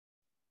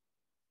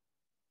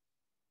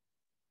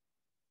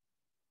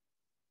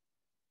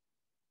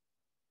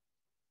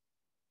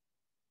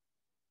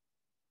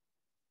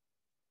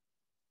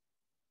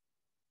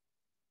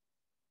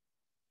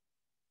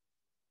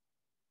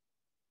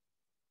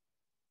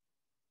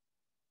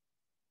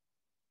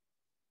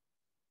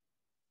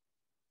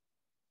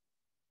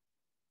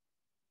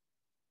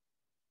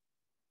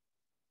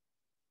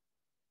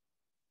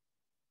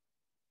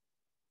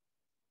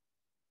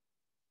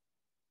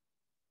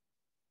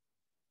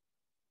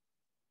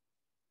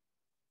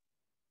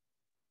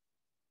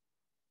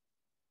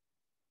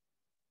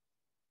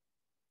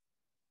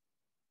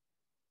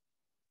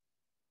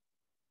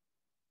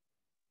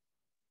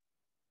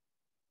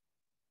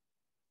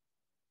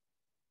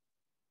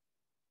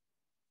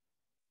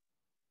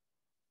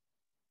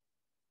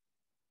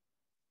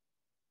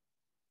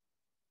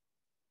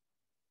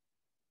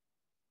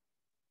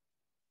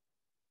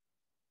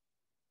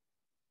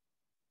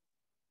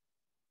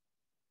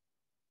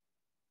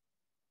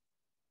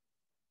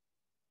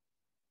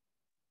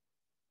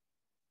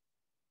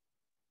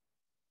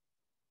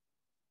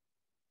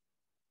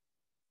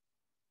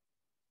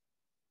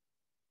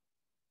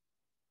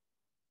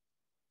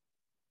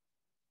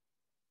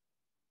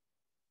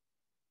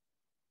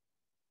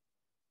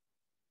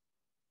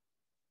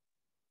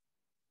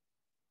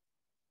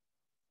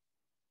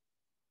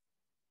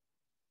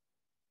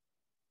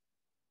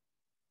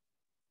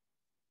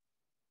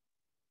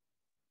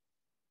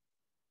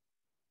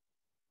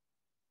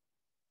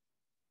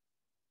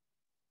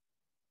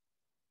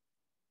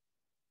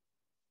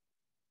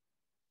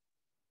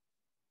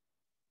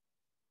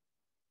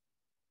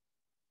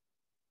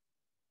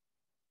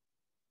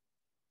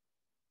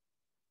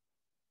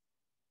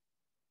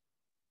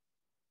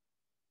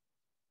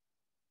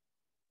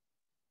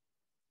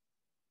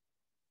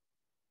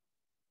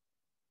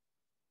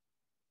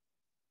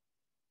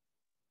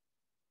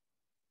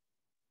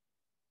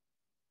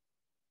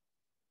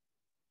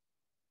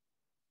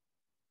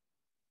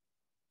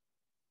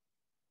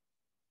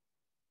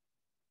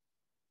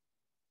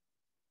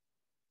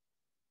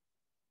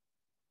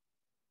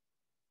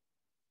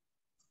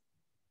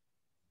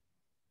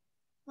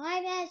Hi,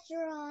 Master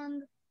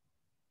Long.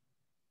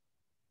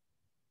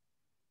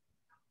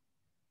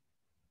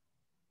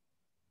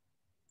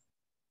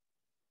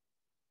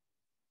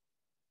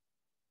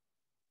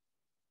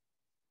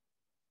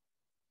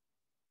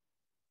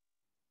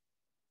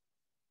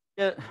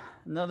 Get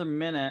another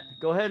minute.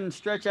 Go ahead and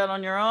stretch out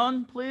on your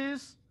own,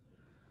 please.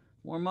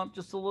 Warm up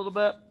just a little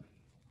bit,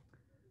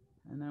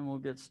 and then we'll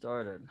get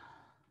started.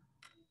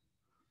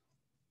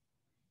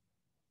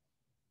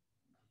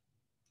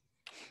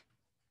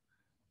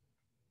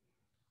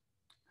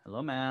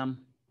 Hello, ma'am.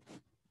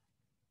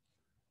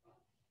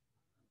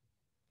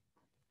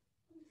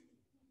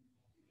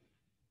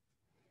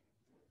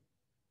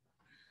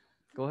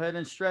 Go ahead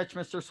and stretch,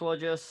 Mr.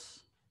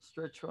 Swodges.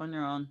 Stretch on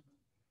your own.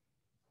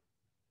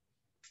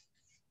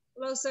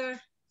 Hello, sir.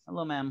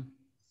 Hello, ma'am.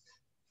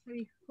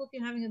 I hope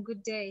you're having a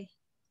good day.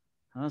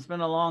 Oh, it's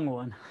been a long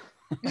one.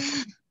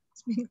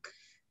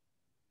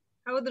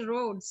 How are the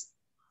roads?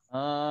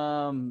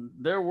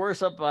 They're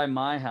worse up by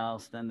my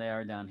house than they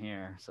are down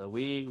here. So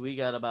we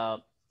got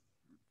about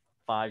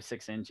 5,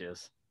 6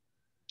 inches.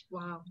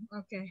 Wow.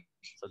 Okay.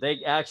 So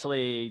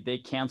they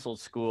canceled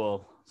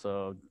school.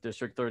 So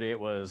District 38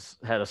 was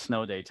had a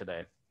snow day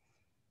today.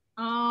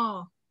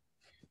 Oh,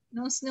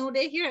 no snow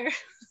day here.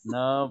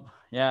 Nope.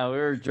 Yeah, we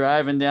were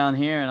driving down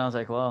here, and I was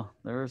like, well,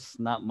 there's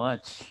not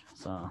much.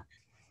 So,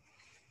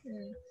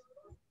 Yeah.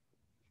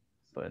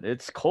 but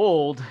it's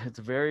cold. It's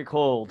very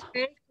cold.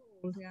 Very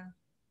cold. Yeah.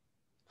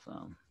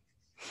 So,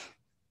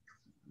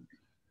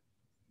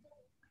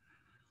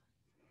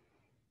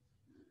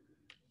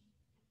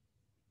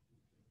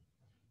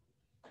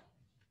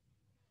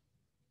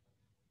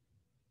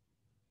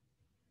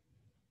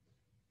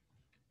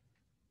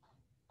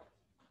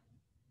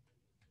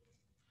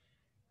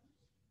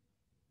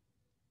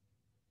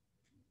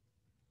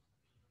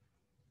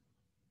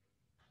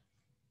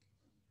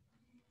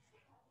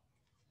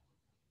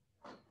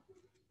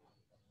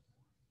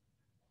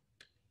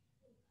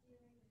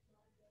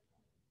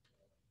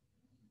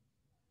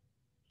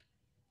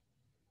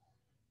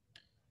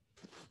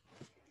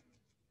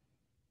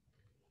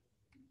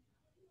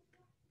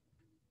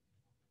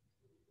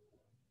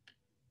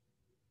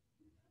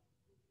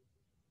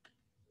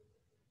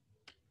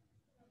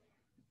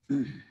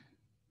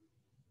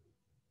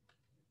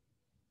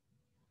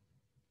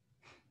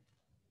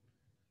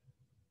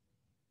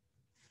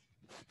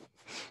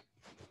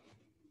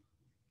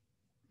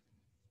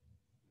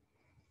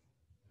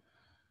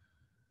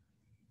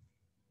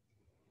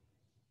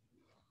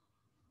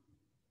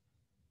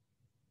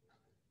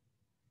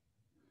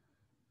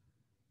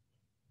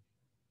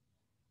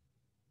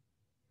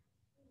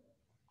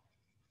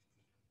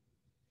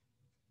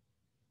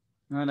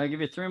 all right, I'll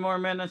give you 3 more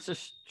minutes to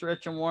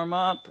stretch and warm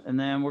up, and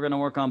then we're gonna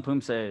work on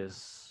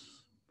Poomsaes.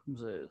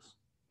 Poomsaes.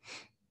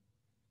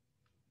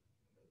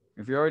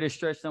 If you already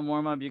stretched and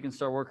warm up, you can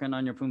start working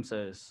on your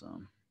Poomsaes.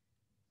 So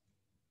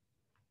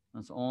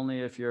that's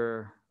only if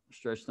you're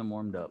stretched and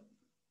warmed up.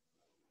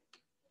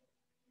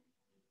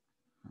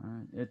 All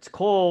right. It's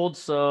cold,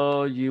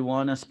 so you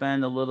want to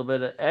spend a little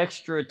bit of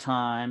extra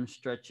time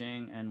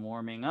stretching and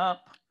warming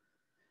up.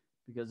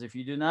 Because if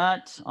you do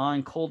not,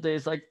 on cold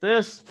days like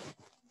this,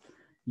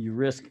 you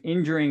risk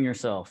injuring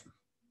yourself.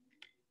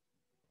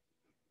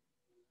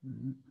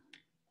 Mhm.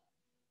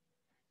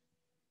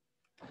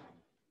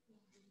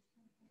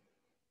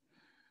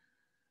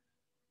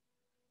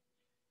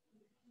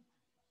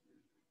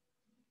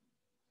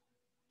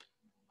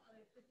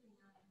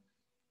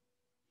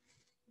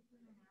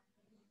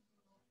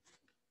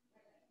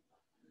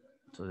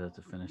 So they have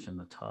to finish in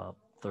the top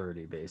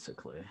 30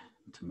 basically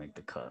to make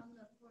the cut.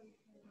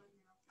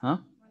 Huh?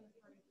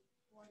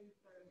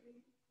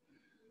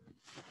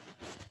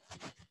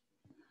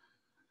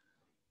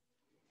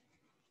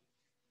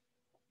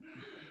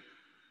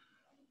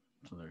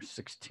 So there's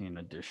 16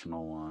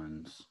 additional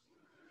ones.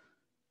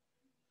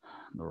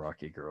 The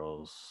Rocky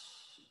Girls.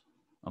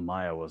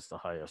 Amaya was the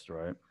highest,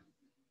 right?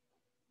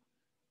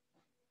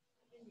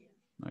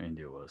 Oh,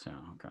 India was, yeah,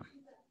 okay.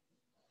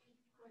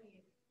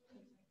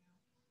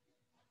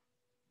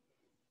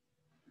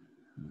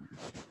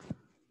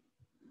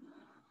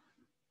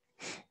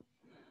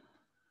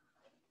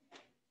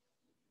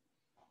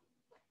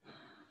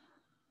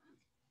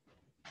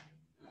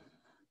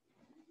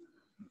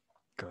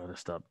 Gotta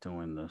stop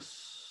doing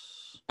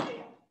this.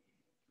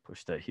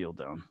 Push that heel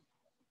down.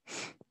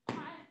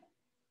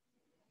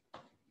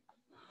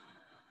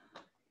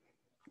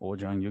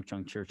 Ojang,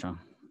 Yukjang, Chirchang.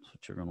 That's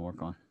what you're gonna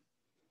work on.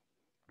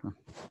 Okay.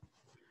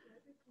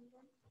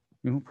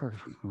 You can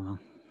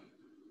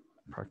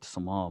practice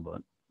them all,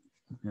 but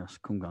yes,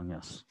 Kumgang,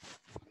 yes.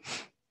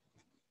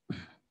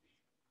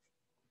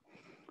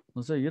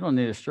 Let's say you don't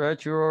need a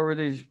stretch. You're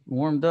already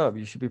warmed up.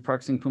 You should be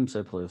practicing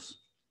Poomsae, please.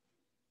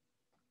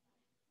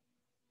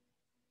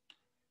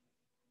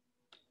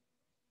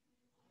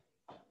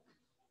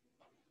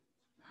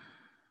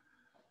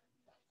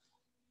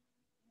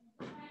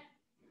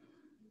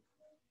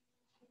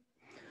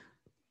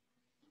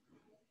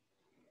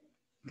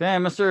 Okay,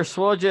 Mr.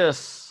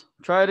 Swojis,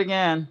 try it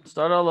again.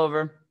 Start all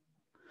over.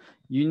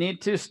 You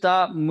need to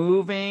stop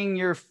moving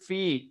your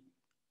feet.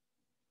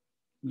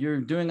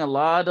 You're doing a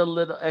lot of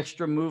little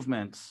extra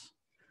movements.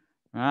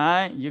 All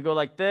right. You go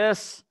like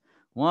this,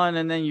 one,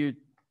 and then you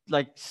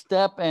like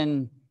step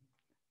and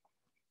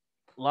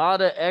a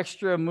lot of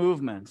extra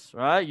movements,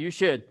 right? You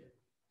should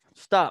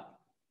stop,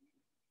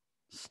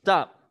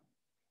 stop,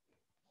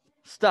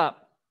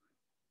 stop,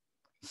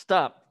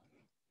 stop.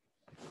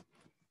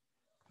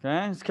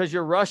 Okay. It's because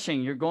you're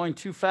rushing. You're going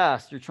too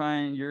fast.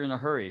 You're in a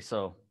hurry.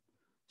 So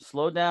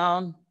slow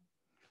down.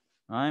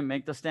 All right.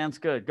 Make the stance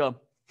good. Go.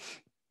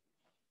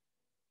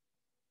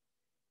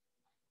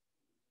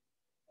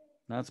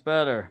 That's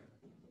better.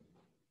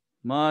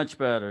 Much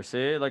better.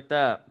 See, like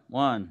that.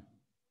 1,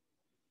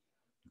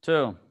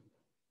 2.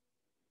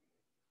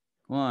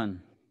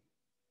 1,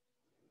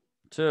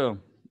 2.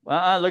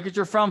 Look at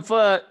your front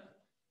foot.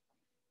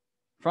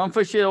 Front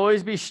foot should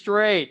always be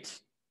straight.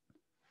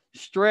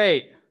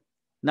 Straight.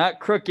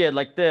 Not crooked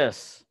like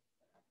this.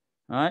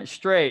 All right,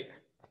 straight.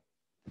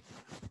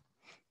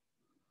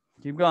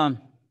 Keep going.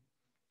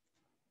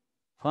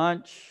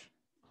 Punch.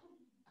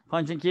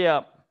 Punch and key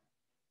up.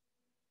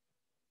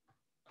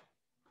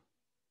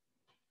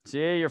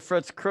 See, your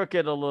foot's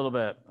crooked a little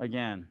bit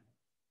again.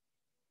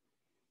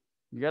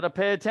 You got to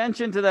pay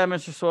attention to that,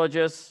 Mr.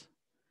 Swojus. It's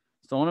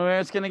the only way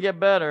it's going to get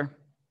better.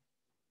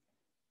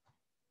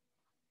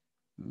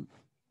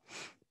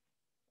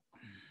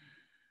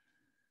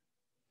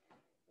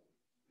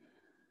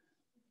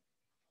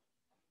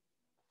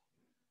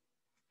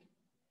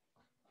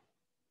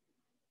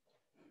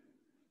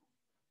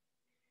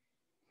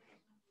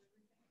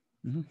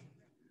 Mm-hmm.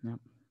 Yep.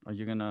 Are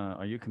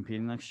you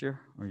competing next year?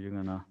 Or are you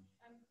gonna? I'm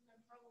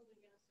probably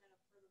gonna sign up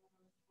for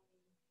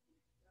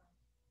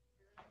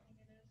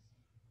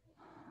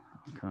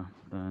the one. Okay,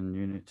 then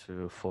you need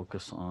to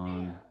focus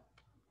on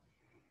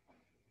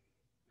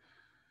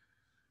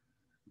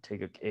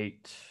Taekwondo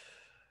 8,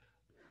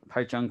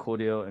 Paichan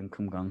Koryo, and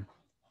Kumgang.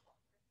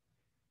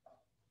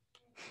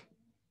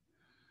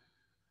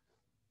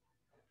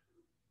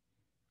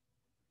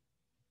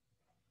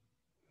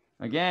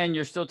 Again,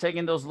 you're still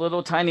taking those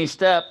little tiny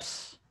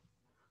steps.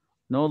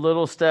 No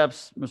little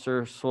steps,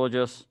 Mr.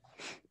 Swojus.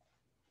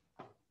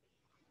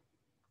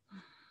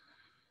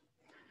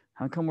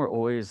 How come we're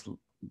always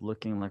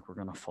looking like we're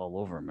gonna fall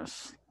over,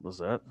 Miss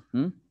Lizette?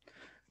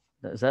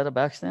 Is that a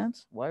back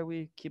stance? Why are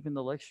we keeping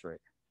the legs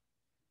straight?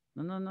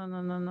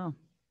 No.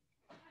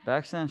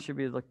 Back stance should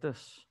be like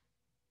this.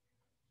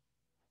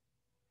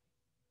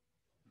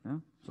 Yeah.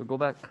 So go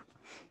back.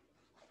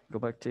 Go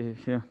back to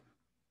here.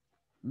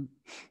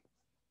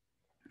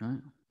 All right.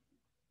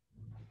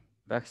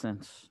 Back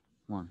stance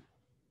 1.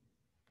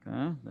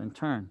 Okay. Then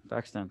turn.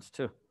 Back stance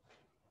 2.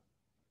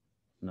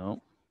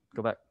 No.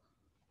 Go back.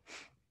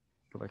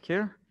 Go back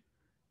here.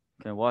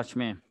 Okay. Watch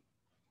me.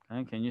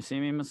 Okay. Can you see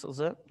me, Miss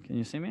Lizette? Can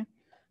you see me?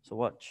 So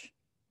watch.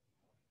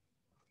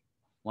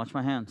 Watch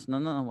my hands. No.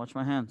 Watch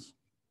my hands.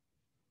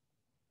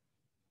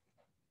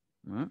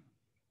 All right.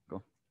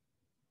 Go.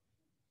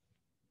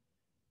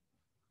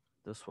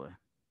 This way.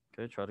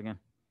 Okay. Try it again.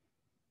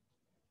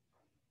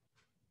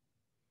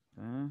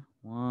 Okay.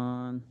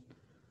 1,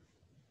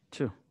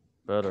 2.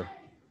 Better.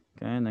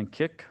 Okay. And then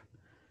kick.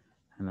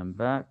 And then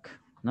back.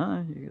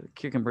 No, you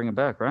kick and bring it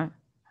back, right?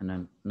 And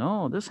then,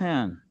 no, this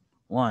hand.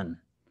 1.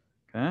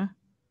 Okay.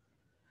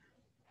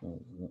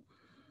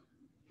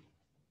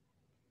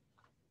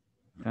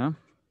 Okay.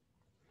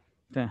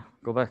 Okay.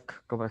 Go back.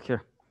 Go back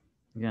here.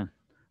 Again.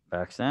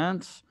 Back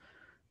stance.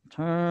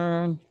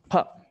 Turn.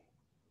 Pop.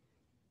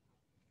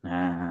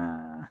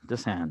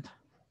 This hand.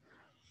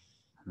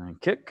 And then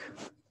kick.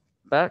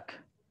 Back.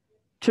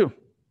 2.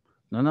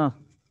 No.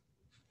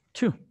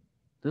 2.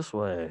 This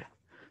way.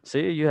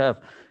 See, you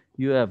have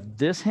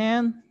this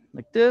hand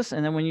like this,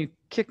 and then when you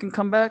kick and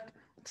come back,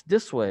 it's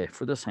this way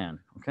for this hand.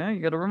 Okay,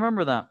 you got to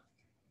remember that.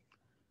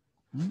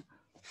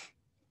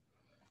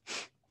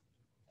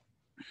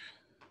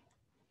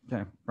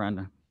 Okay,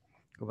 Brandon,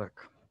 go back.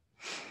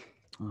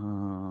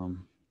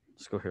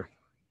 Let's go here.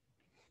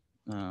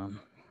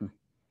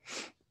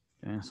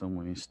 Okay, so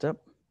when you step,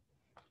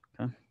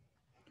 okay,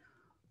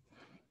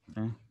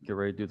 get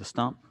ready to do the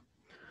stomp.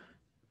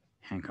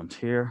 Hand comes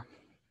here.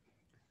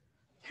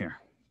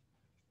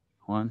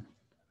 1,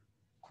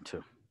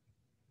 2.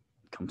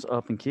 Comes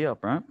up and key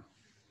up, right?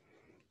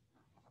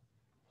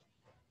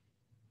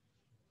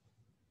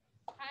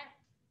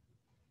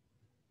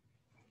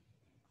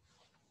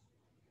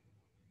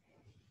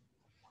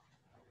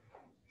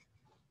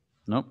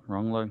 Nope,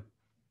 wrong leg.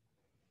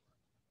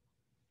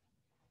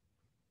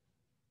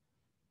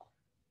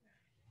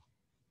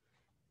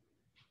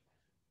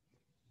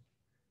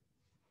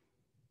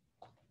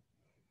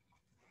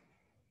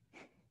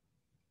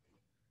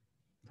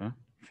 Okay,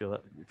 feel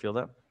that? You feel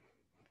that?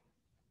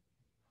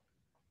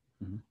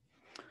 Mm-hmm.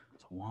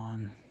 So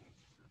 1,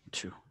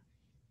 2. You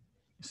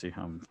see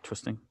how I'm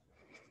twisting?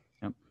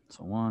 Yep.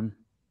 So 1.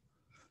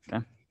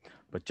 Okay.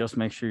 But just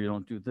make sure you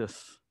don't do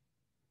this.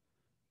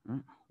 All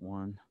right.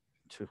 1,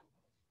 2.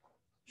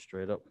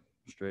 Straight up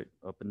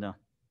and down.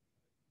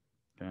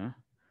 Okay.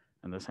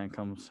 And this hand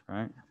comes,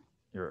 right?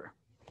 You're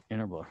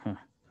inner block. Huh?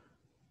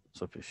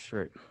 So if you're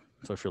straight.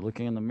 So if you're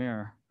looking in the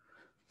mirror,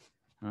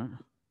 right?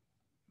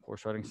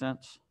 Horse riding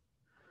stance.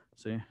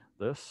 See,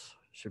 this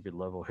should be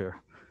level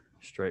here.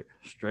 Straight,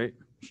 straight,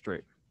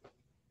 straight.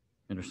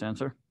 Understand,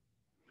 sir?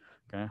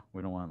 Okay.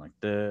 We don't want it like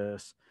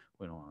this.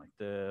 We don't want it like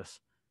this.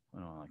 We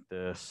don't want it like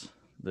this.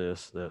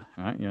 This. All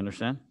right. You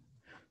understand?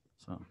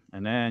 So,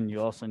 and then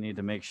you also need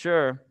to make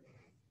sure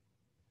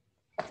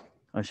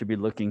I should be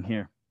looking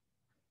here.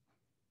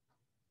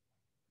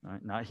 All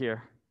right. Not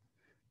here.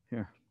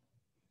 Here.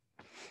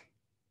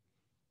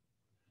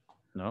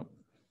 Nope.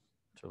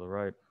 To the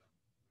right.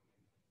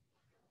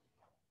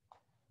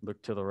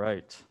 Look to the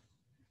right.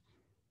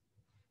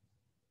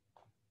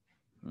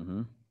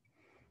 Mm-hmm.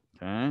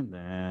 Okay.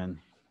 Then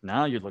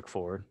now you look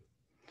forward.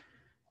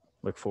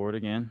 Look forward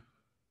again.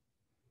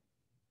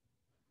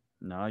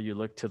 Now you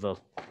look to the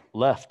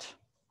left.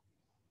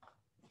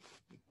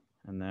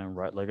 And then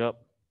right leg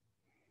up.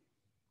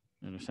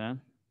 You understand?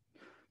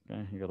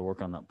 Okay, you got to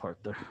work on that part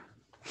there.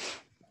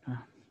 Okay.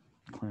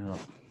 Clean it up.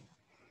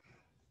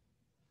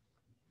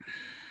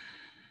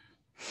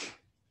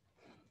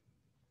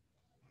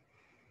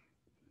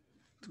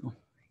 Let's go.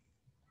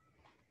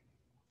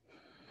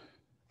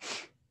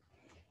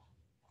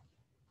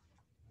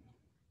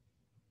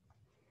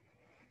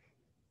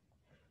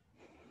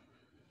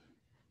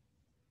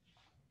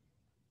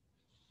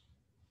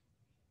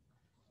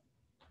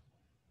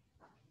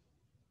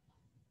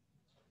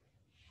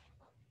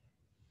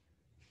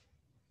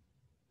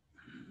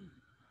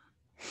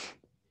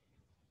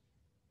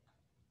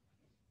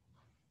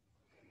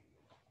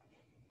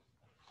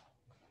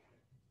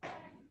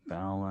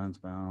 Balance,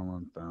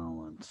 balance,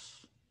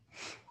 balance.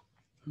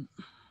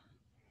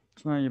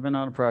 So now you've been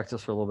out of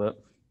practice for a little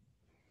bit.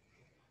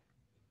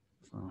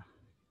 So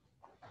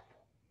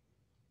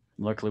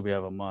luckily we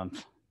have a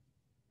month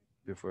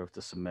before we have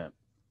to submit.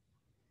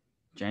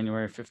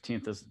 January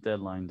 15th is the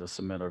deadline to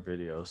submit our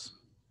videos.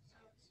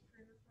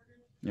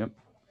 Yep.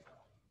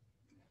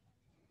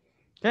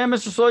 Okay,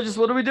 Mr. Soldiers,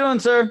 what are we doing,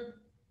 sir?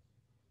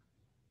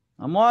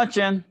 I'm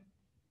watching.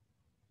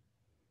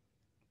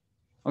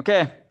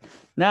 Okay.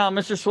 Now,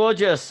 Mr.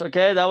 Swojus,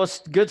 okay, that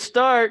was a good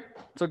start.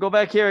 So go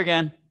back here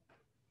again.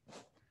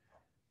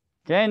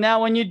 Okay,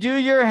 now when you do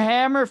your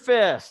hammer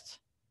fist,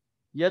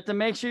 you have to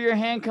make sure your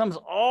hand comes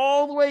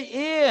all the way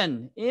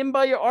in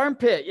by your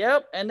armpit.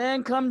 Yep, and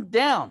then come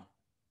down.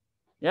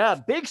 Yeah,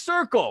 big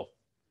circle.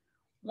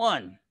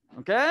 1,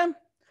 okay?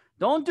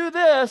 Don't do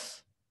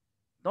this.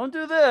 Don't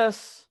do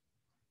this.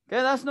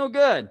 Okay, that's no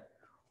good.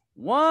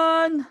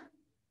 1,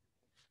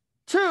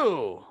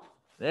 2.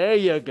 There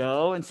you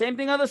go. And same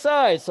thing other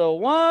side. So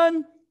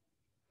 1,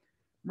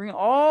 bring it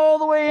all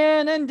the way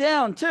in and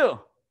down. 2.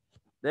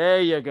 There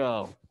you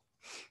go.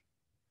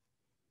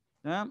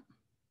 Yeah.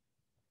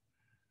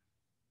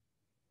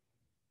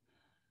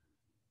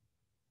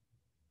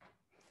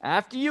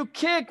 After you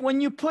kick,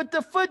 when you put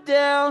the foot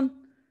down,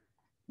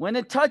 when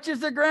it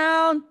touches the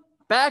ground,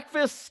 back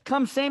fist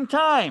comes same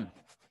time.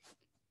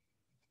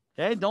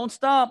 Okay, don't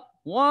stop.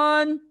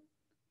 1,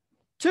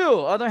 2.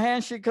 Other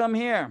hand should come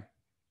here.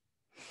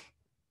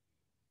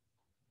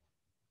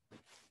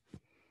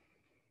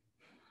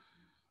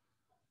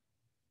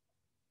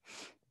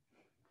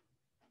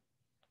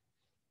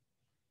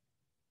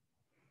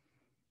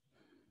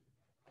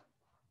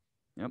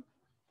 Yep.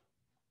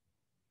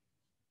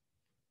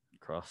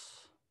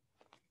 Cross.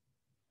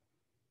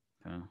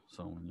 Okay,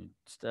 so when you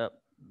step,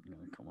 you're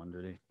going to come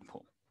underneath,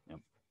 pull. Yep.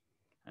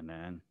 And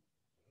then,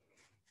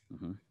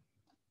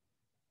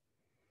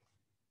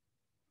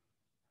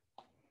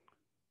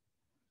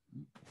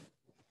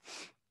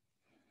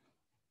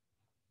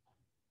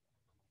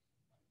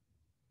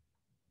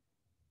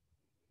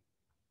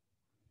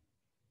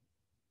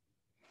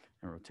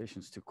 And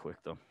rotation's too quick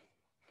though.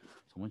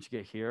 So once you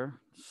get here,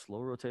 slow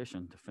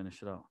rotation to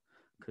finish it out,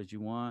 because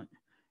you want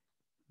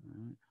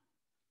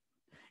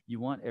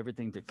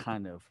everything to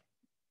kind of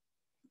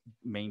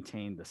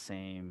maintain the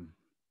same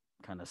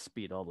kind of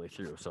speed all the way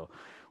through. So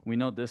we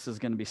know this is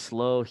going to be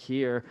slow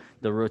here.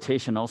 The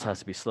rotation also has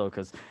to be slow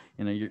because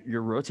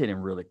you're rotating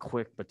really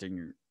quick, but then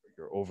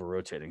you're over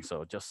rotating.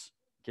 So just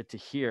get to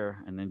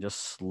here and then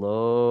just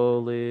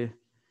slowly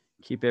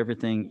keep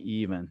everything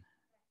even.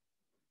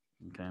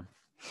 Okay.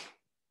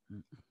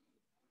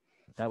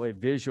 That way,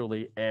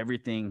 visually,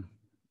 everything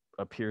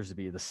appears to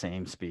be the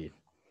same speed.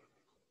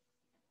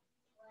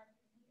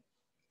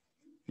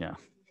 Yeah.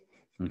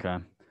 Okay.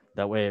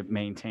 That way, it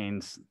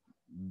maintains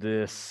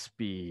this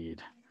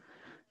speed.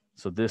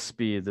 So this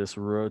speed, this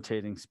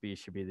rotating speed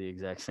should be the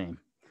exact same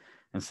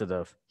instead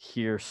of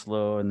here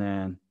slow and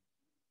then,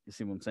 you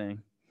see what I'm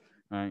saying?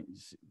 All right.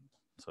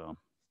 So,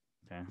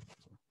 okay.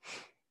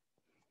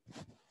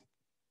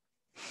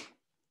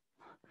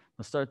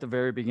 Let's start at the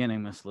very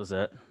beginning, Miss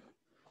Lizette.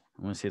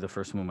 I want to see the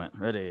first movement.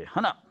 Ready?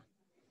 Hana.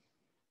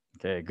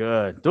 Okay,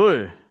 good.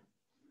 Do.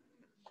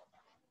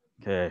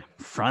 Okay,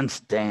 front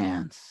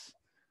stance.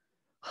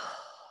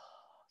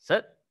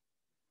 Set.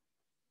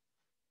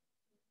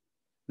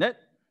 Net.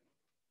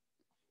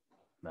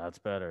 That's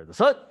better. The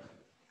set.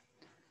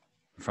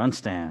 Front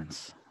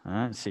stance. All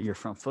right, see your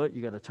front foot,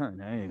 you got to turn.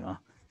 There you go.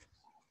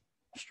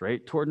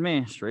 Straight toward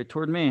me,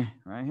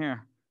 right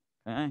here.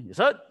 Okay, you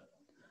set.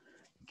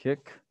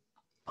 Kick,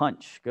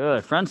 punch.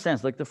 Good. Front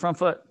stance, lick the front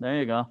foot. There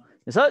you go.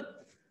 You set.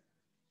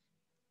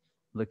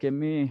 Look at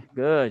me.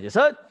 Good. You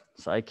set.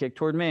 Side kick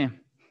toward me.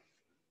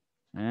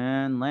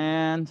 And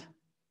land.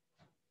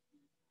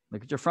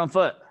 Look at your front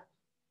foot.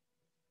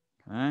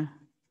 Okay.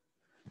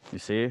 You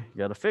see, you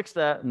got to fix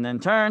that and then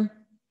turn.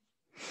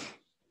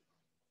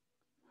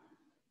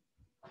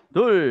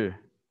 Do.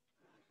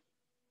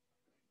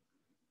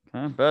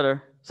 Okay,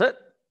 better. Sit.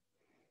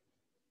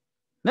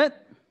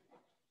 Net.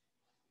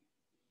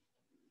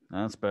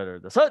 That's better.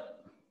 The sit.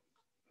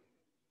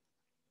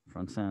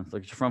 Front stance.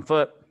 Look at your front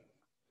foot.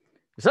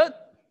 You sit.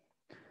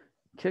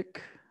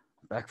 Kick.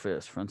 Back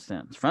fist. Front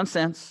stance. Front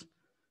stance.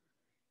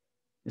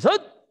 You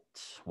sit.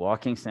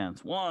 Walking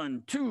stance.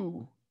 1,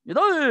 2. You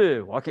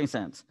do. Walking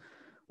stance.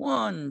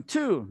 1,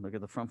 2. Look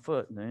at the front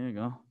foot. There you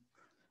go.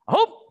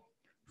 Hope.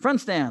 Front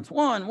stance.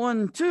 1,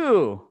 1,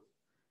 2.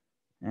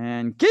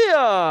 And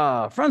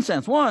Kia. Front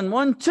stance. 1,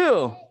 1,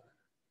 2.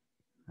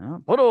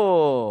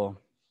 Poro.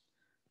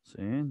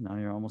 See, now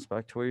you're almost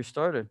back to where you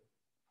started.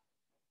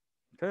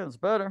 Okay, that's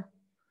better.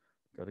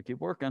 Got to keep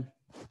working.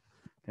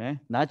 Okay,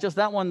 not just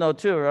that one though,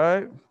 too,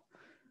 right?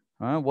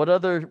 All right. What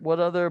other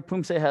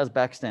Poomsae has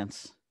back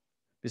stance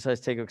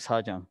besides Taekwondo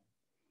Sajang?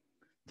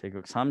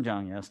 Taekwondo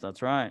Samjang. Yes,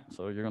 that's right.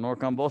 So you're gonna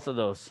work on both of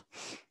those.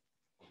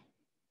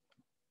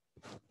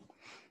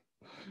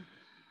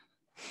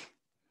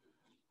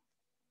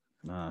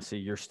 See,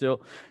 you're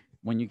still,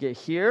 when you get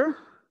here,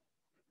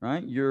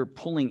 right, you're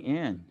pulling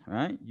in,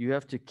 right? You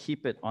have to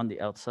keep it on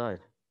the outside.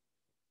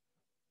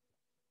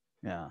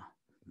 Yeah,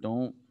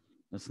 don't,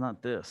 it's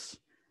not this.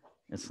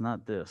 It's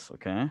not this,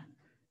 okay?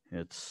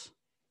 It's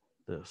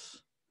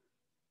this.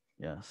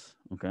 Yes,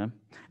 okay?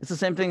 It's the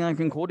same thing like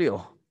in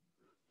Koryo.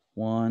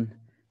 1,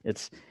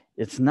 it's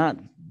not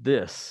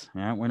this,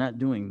 right? We're not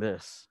doing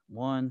this.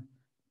 1,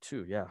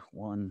 2, yeah,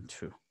 1,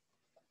 2.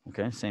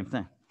 Okay, same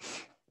thing.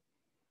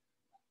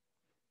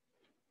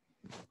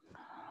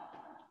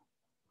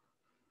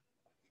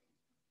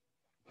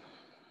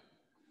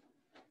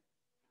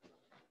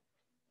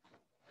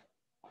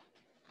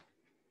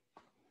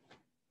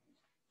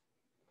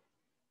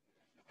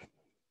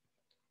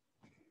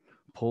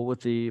 Pull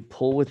with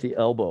the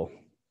elbow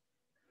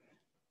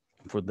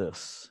for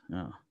this.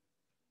 Yeah.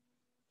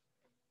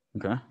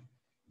 Okay.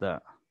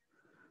 That.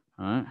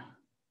 All right.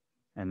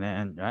 And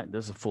then right,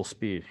 this is full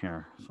speed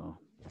here. So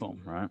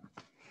boom, right?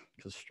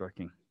 Just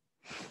striking.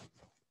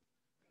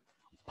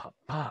 Pop,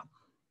 pop.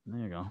 There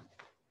you go.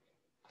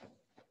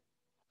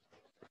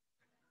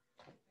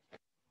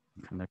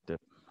 Connect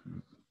it.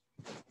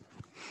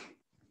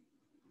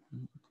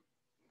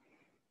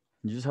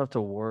 You just have to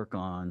work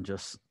on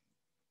just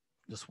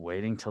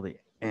waiting till the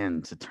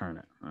end to turn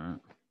it, right?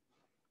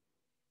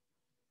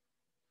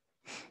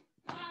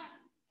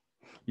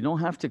 You don't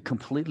have to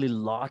completely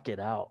lock it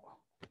out.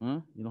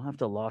 Huh? You don't have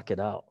to lock it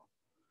out.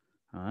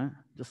 All right?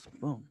 Just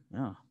boom,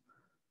 yeah.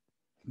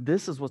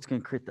 This is what's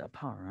going to create that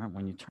power, right?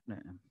 When you turn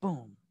it and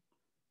boom,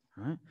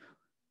 right?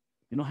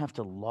 You don't have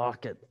to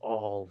lock it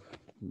all,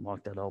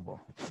 lock that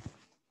elbow.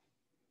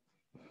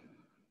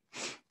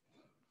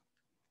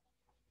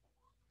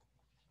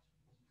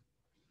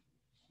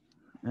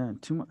 Yeah,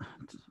 too much.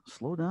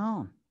 Slow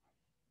down.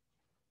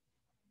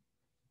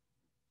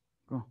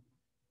 Go.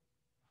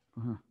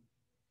 Go ahead.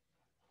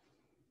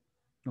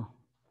 Go.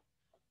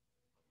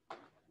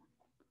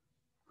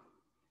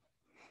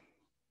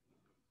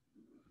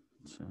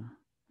 So,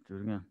 do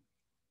it again.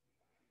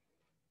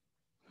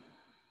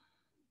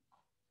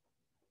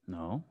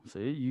 No,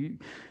 see, you,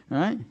 all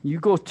right? You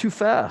go too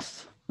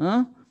fast,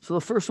 huh? So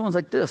the first one's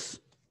like this,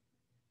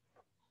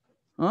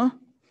 huh?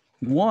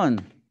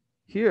 1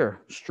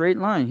 here, straight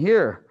line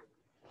here,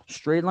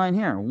 straight line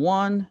here.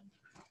 1,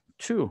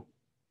 2,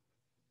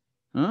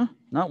 huh?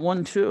 Not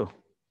 1, 2.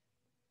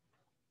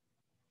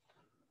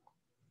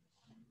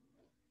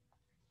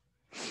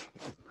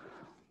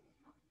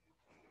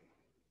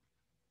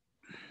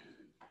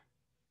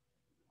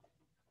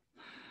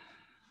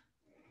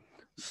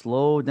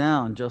 Slow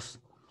down, just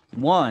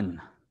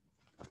 1,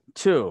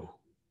 2,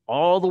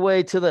 all the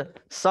way to the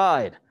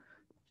side.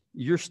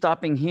 You're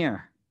stopping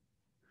here.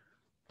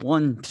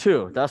 1,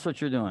 2, that's what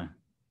you're doing.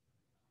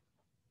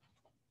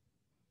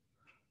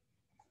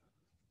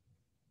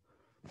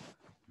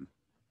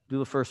 Do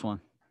the first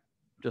one.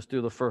 Just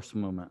do the first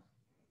movement.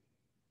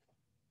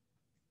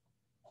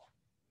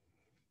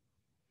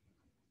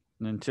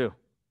 And then 2.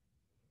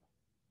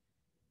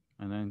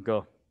 And then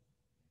go.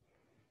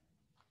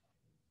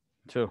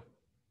 2.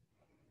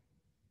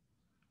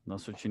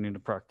 That's what you need to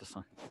practice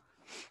on.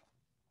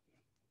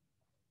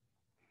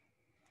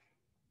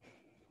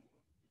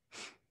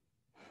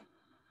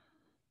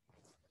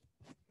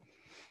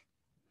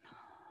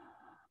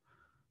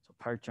 So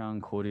Parchang,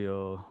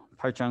 Koryo.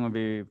 Parchang would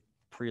be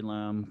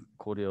prelim,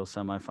 Koryo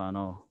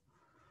semifinal,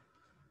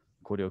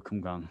 Koryo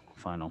Kumgang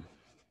final.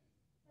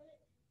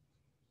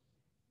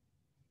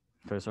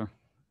 Okay, sir?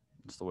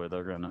 That's the way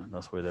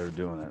they're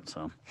doing it.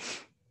 So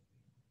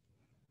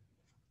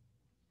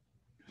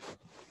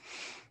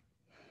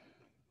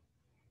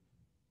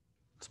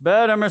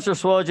better, Mr.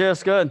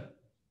 Swojis. Good.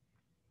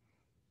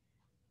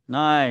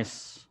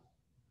 Nice.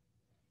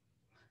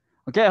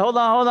 Okay, hold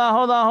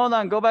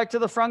on. Go back to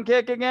the front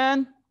kick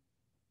again.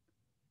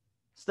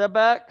 Step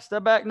back.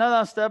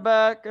 No, step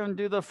back and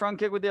do the front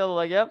kick with the other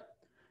leg. Yep.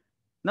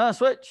 No,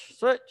 switch.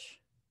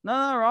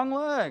 No, wrong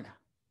leg.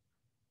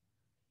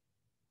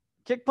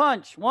 Kick,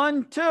 punch.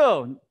 1,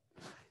 2.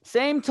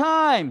 Same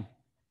time.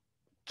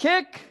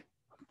 Kick,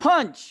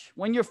 punch.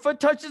 When your foot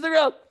touches the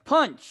ground,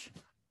 punch.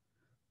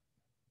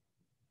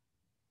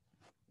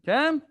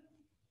 Okay?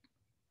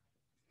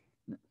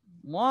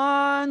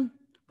 1,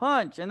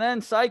 punch. And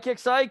then side kick,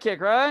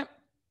 right?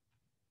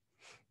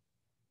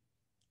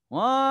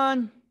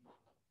 1.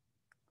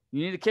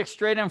 You need to kick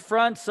straight in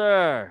front,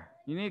 sir.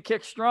 You need to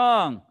kick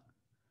strong.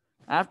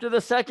 After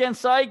the second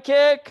side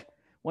kick,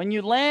 when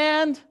you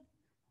land,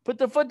 put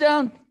the foot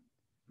down.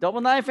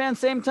 Double knife hand,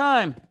 same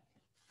time.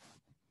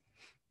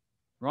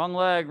 Wrong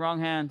leg, wrong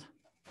hand.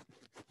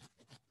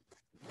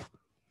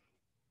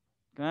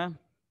 Okay?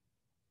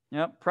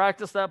 Yep,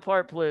 practice that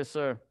part, please,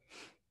 sir.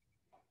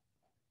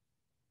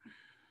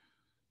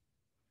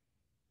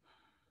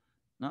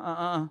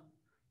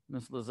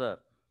 Miss Lizette.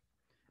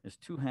 It's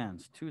two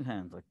hands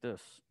like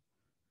this.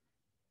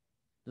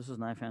 This is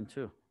knife hand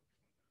too.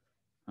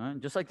 All right?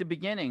 Just like the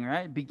beginning,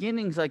 right?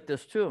 Beginning's like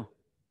this too.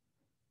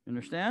 You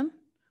understand?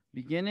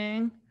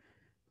 Beginning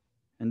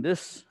and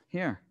this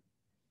here,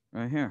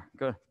 right here.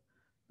 Good.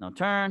 Now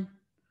turn.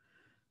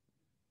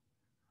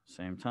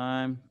 Same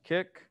time.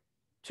 Kick.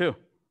 2.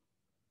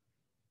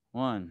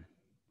 1.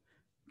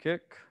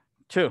 Kick.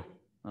 2.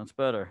 That's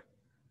better.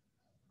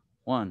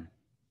 1.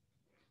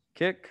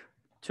 Kick.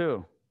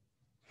 2.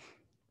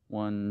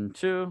 1,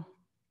 2.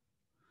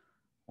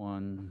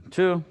 1,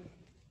 2.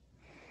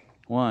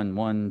 1,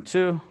 1,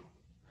 2.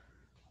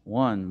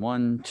 1,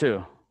 1,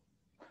 2.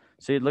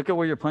 See, look at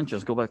where your punch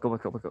is. Go back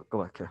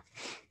here.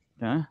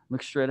 Okay,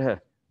 look straight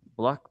ahead.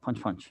 Block,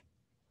 punch.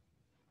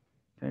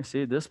 Okay,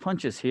 see, this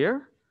punch is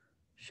here.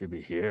 Should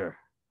be here,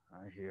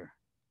 right here.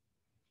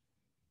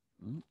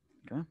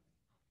 Okay.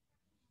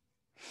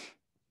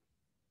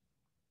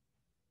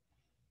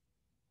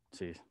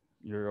 See,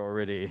 you're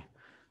already,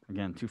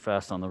 again, too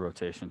fast on the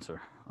rotation, sir,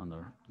 on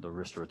the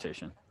wrist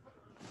rotation.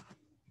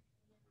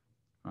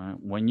 All right,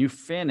 when you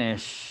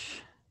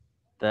finish,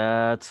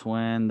 that's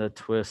when the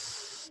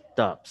twist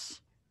stops.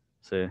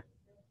 See,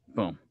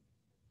 boom.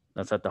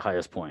 That's at the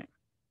highest point.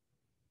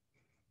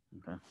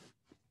 Okay.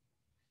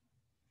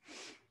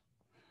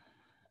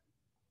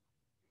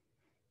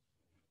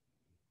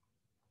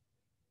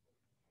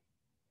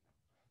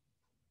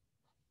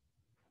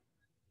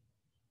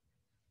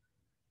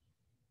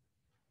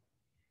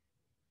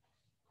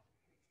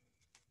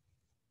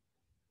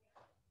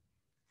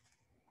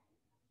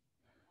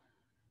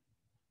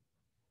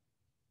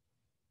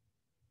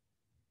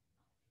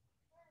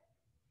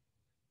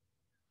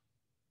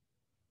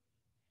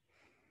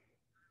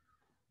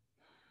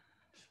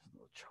 This is a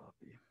little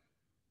choppy.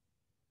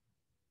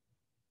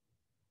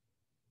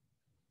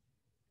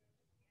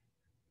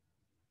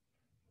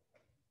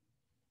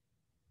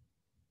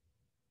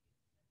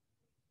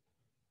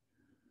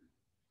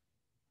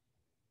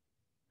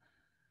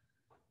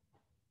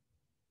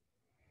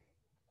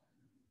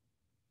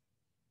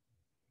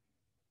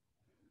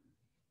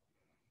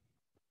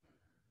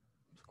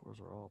 Scores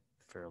are all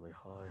fairly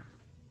high.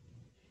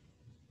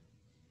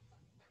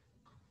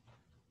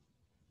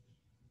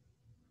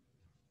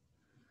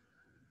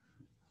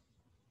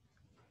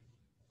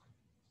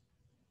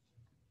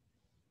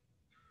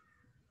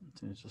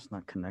 It's just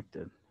not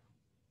connected.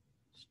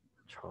 It's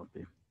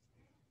choppy.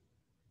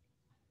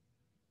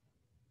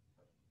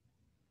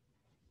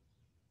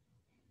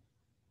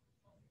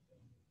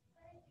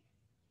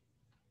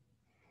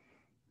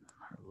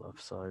 Her left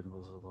side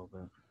was a little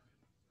bit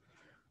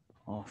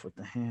off with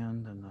the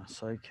hand and the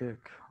side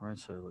kick. Right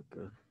side looked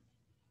good.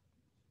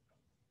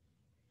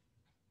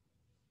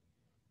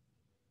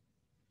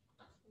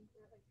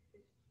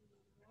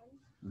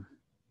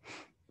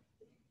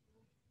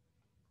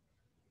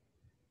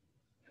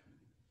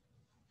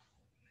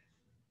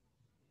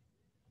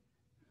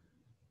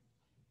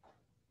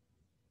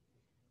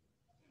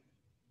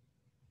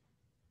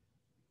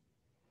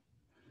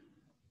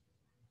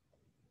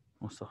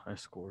 What's the high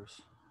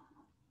scores?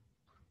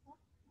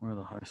 Where are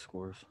the high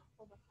scores?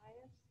 For the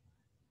highest,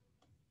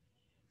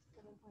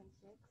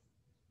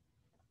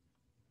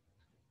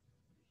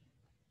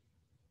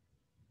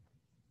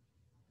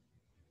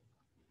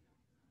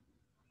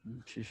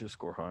 7.6. She should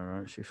score high,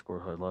 right? She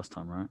scored high last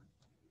time, right?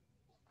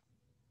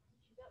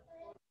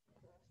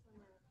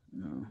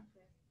 No.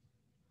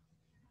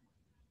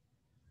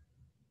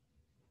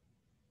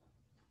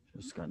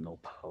 Just got no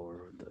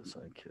power with that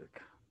side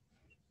kick.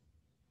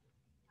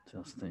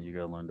 Justin, you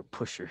gotta learn to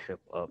push your hip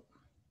up.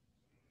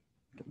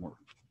 Get more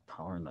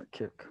power in that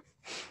kick.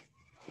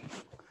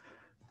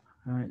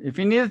 All right. If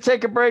you need to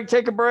take a break,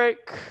 take a break.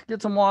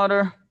 Get some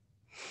water.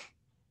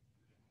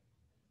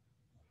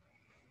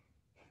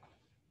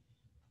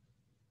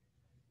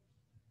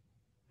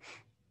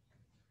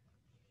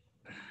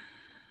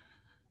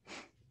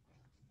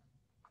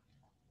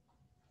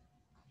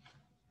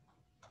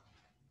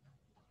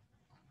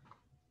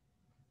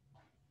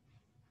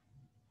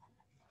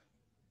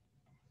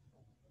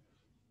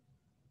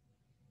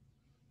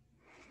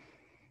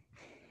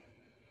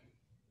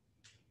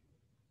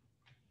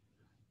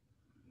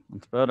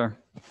 It's better.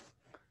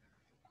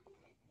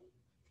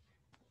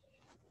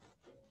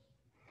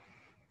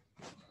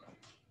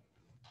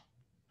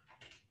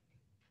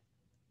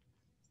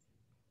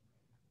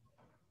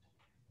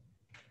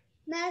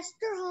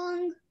 Master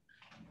Hong,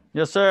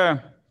 Yes,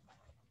 sir.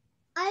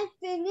 I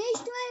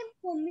finished my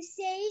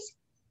Poomsaes,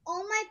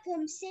 all my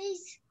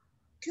Poomsaes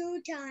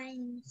 2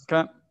 times.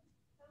 Okay.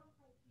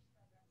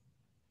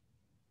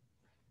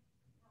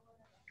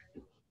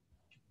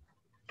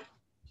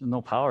 There's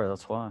no power,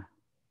 that's why.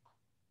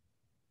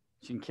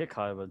 She can kick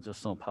high, but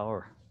just no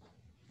power.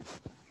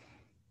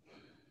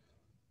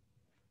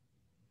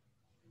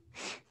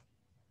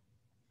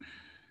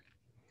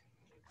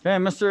 Okay,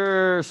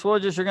 Mr.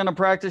 Swojis, you're going to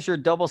practice your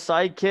double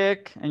side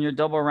kick and your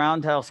double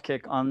roundhouse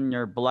kick on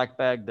your black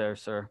bag there,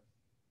 sir.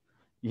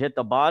 You hit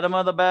the bottom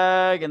of the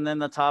bag and then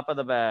the top of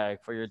the bag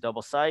for your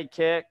double side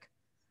kick.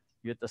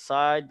 You hit the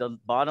side, the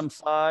bottom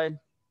side.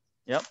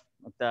 Yep,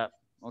 like that.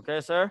 Okay,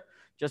 sir?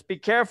 Just be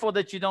careful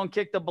that you don't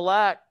kick the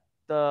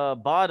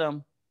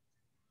bottom.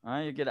 All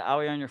right, you get an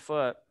owie on your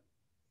foot.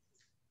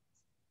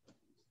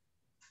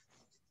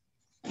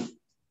 Yeah.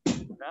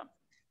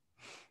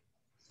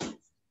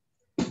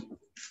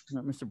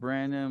 Now, Mr.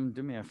 Brandon,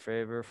 do me a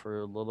favor for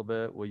a little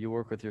bit. Will you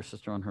work with your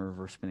sister on her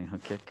reverse spinning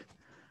hook kick?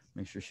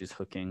 Make sure she's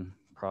hooking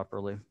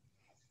properly.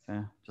 Okay,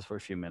 just for a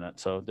few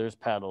minutes. So there's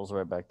paddles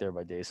right back there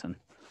by Dason.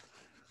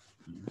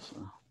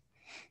 So.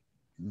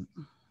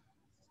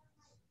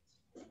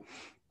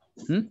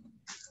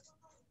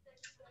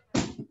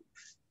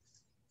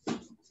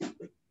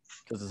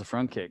 Because it's a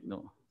front kick.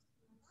 No.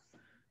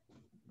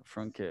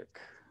 Front kick.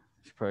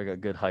 She probably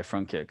got good high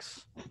front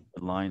kicks.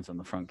 Good lines on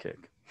the front kick.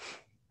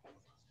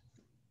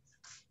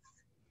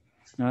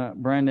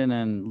 Brandon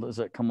and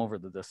Lizette, come over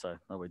to this side.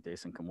 That way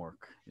Dason can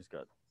work. He's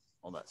got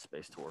all that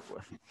space to work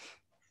with.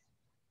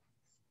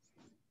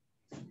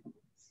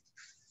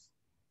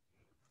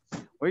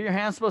 Where are your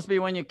hands supposed to be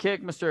when you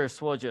kick, Mr.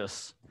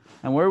 Swojis?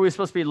 And where are we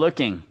supposed to be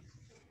looking?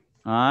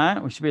 All right,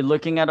 we should be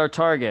looking at our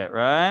target,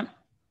 right?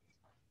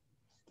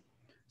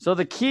 So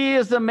the key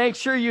is to make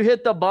sure you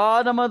hit the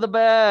bottom of the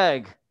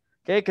bag,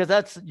 okay? Because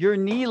that's your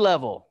knee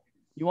level.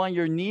 You want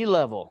your knee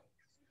level.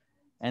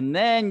 And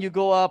then you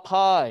go up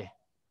high.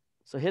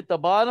 So hit the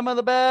bottom of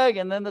the bag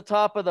and then the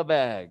top of the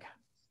bag.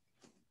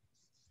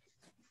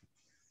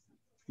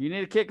 You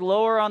need to kick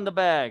lower on the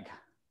bag.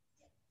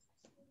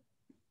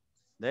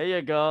 There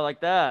you go,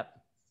 like that.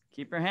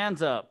 Keep your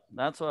hands up.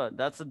 That's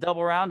the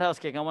double roundhouse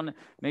kick. I want to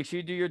make sure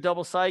you do your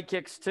double side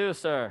kicks too,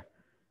 sir.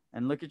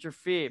 And look at your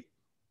feet.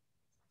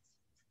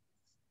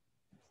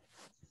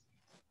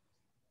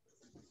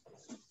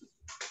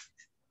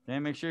 Okay,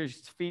 make sure your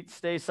feet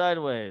stay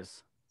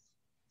sideways.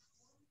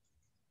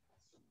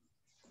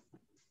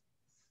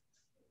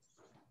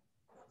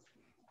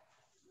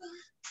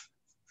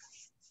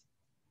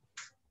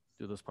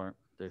 Do this part,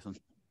 Jason.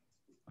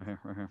 Right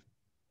here.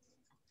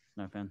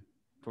 Knife in.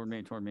 Toward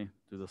me.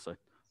 Do this side.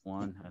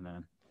 1 and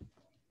then.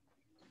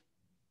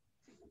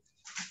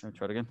 Okay,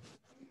 try it again.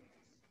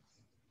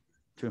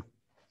 2.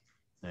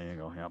 There you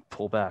go. Yeah,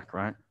 pull back,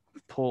 right?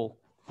 Pull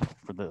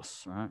for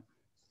this, right?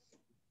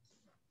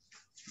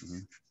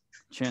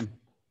 Chin.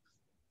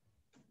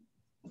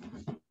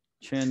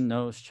 Chin,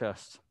 nose,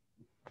 chest.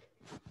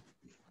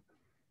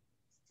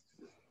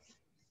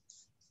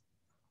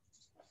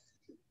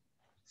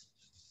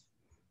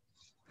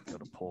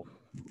 Gotta pull.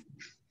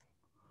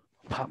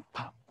 Pop,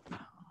 pop.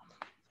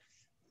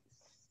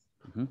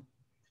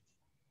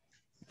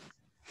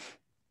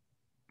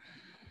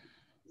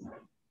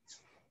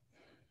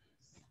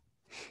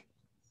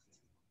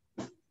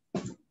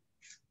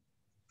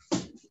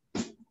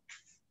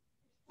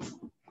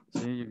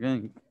 See, you're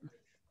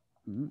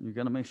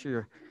gonna make sure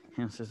your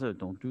hand stays there.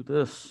 Don't do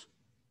this.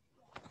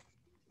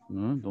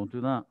 No, don't do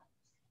that.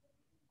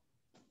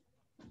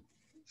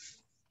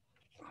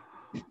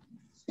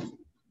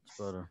 It's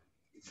better.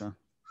 Okay.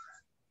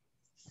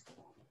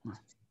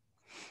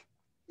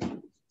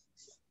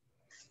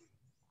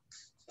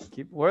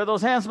 Where are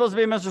those hands supposed to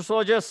be, Mr.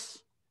 Swojis?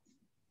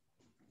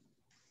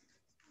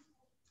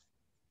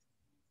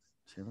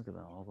 See, look at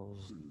that. All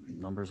those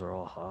numbers are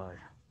all high.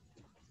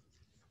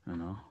 You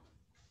know?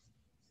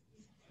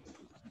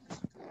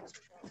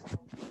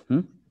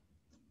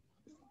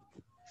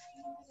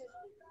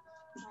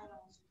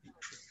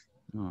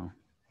 No.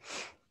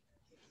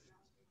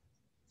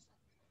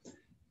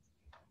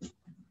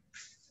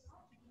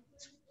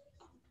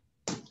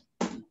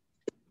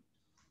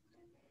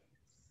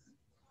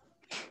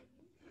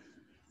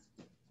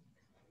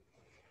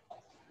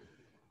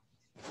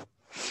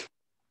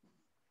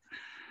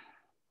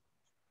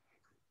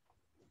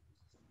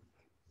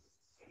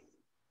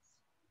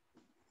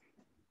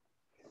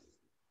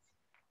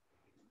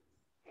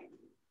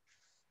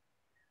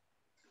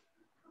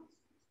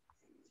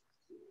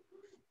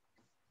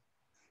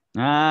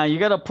 You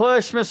got to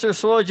push, Mr.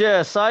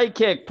 Swojis. Side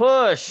kick,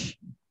 push.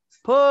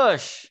 All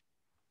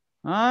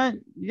right,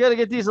 you got to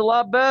get these a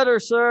lot better,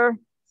 sir.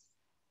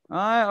 All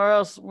right, or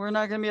else we're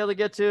not going to be able to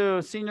get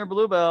to senior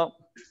blue belt.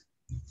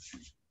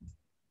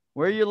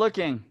 Where are you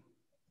looking?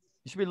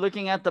 You should be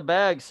looking at the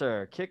bag,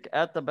 sir. Kick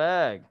at the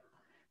bag.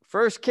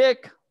 First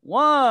kick,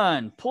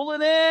 1. Pull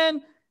it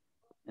in.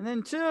 And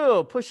then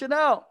 2. Push it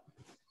out.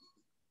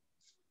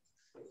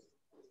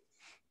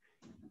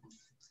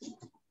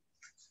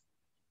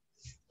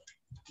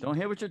 Don't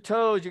hit with your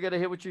toes. You got to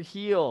hit with your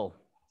heel.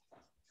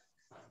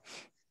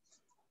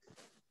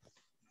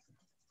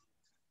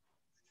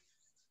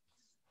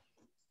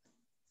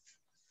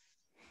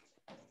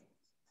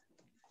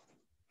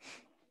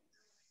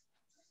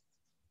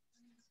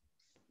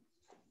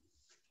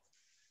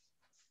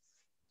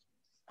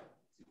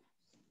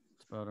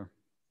 It's better.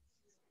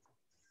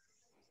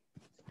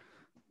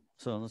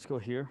 So let's go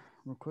here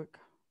real quick.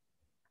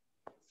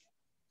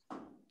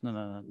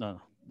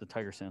 No. The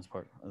tiger stance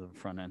part of the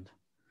front end.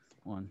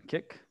 1,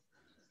 kick,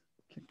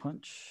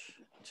 punch,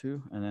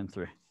 2, and then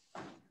 3.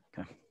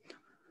 Okay.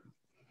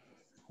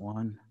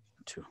 1,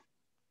 2.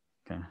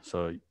 Okay.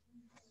 So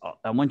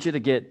I want you to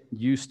get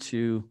used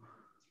to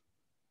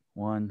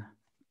 1,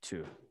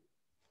 2.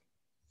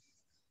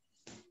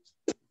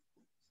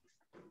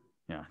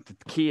 Yeah. The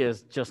key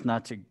is just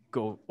not to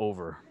go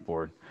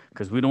overboard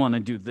because we don't want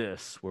to do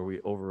this where we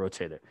over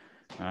rotate it.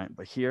 All right.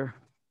 But here,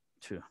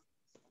 2.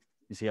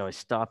 You see how I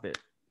stop it?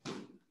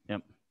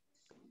 Yep.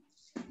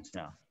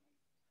 Yeah.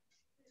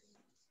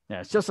 Yeah,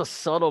 it's just a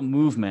subtle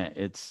movement.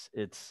 It's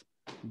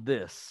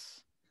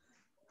this.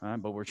 All right,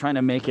 but we're trying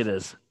to make it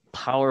as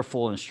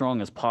powerful and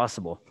strong as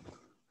possible.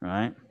 All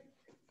right?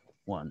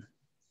 1.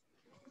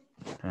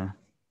 Okay.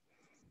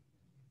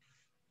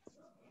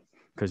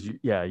 Because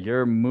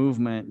your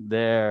movement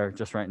there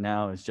just right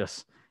now is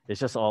just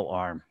all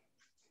arm.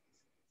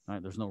 All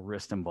right, there's no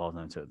wrist involved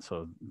into it,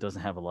 so it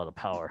doesn't have a lot of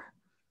power.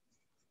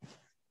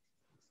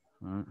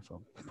 All right,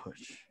 so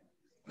push.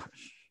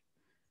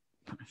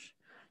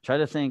 Try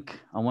to think.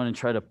 I want to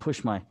try to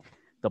push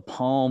the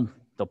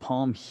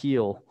palm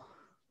heel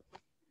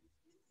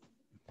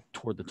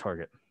toward the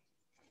target.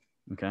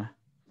 Okay. All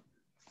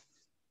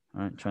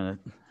right. Trying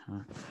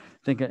to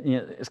think.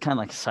 It's kind of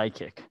like a side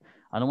kick.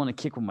 I don't want to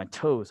kick with my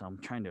toes. I'm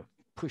trying to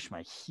push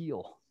my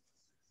heel.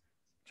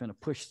 Trying to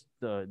push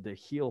the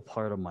heel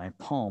part of my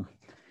palm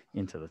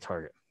into the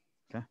target.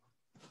 Okay.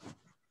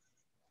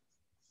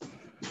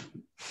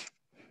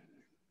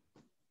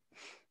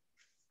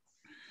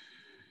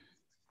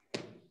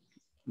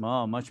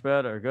 Oh, much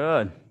better.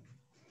 Good.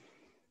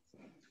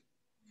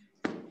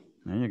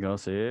 There you go.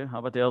 See? How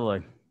about the other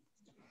leg?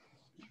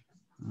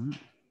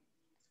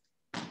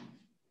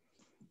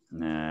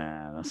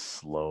 Nah, that's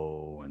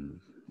slow and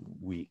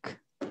weak.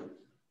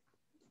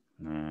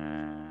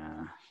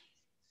 Nah.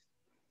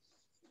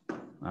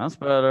 That's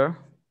better.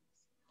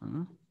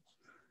 One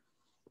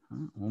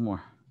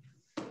more.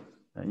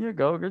 There you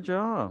go. Good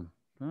job.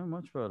 Okay,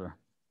 much better.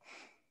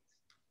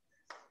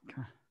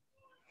 Okay.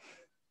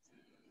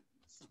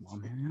 Mom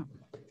here, yep.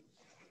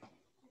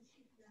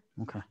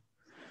 Okay.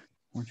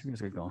 Why don't you guys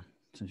get going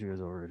since you guys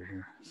are already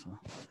here? So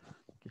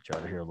get you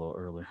out of here a little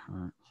early. All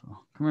right. So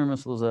come here,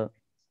 Miss Lizette.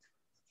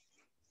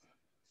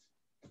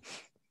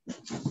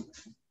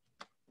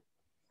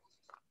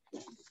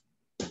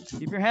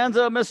 Keep your hands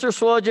up, Mr.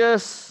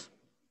 Swodges.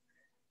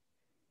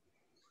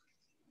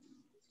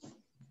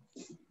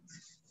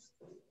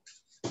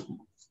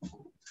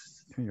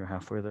 Okay, you're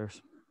halfway there,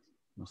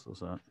 Miss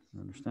Lizette.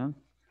 You understand?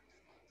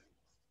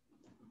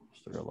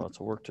 Still got lots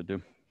of work to do.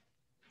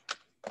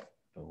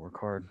 Gotta work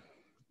hard.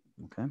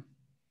 Okay.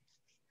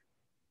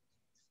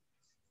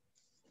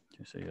 Do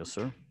you say yes,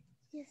 sir?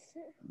 Yes,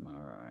 sir. All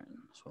right.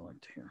 That's what I like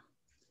to hear.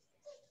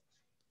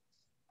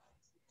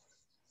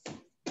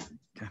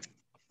 Okay.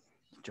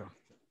 Good job.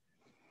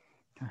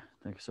 Okay.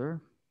 Thank you,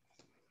 sir.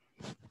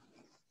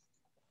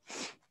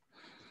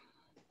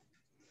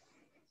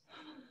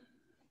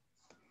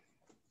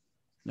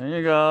 There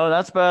you go.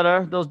 That's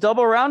better. Those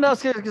double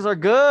roundhouse kicks are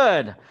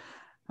good.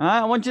 All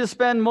right, I want you to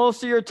spend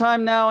most of your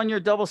time now on your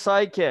double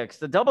side kicks.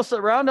 The double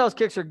roundhouse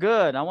kicks are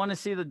good. I want to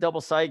see the double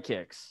side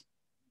kicks.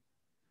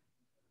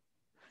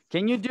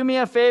 Can you do me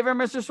a favor,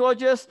 Mr.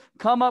 Swodges?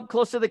 Come up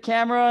close to the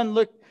camera and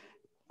look.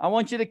 I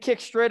want you to kick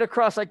straight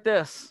across like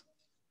this.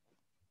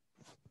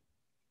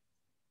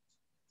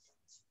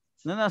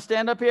 No,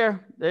 stand up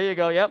here. There you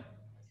go. Yep.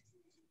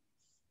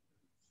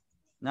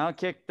 Now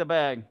kick the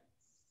bag.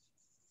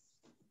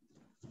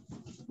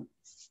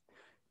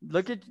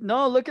 Look at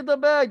the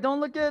bag. Don't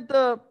look at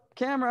the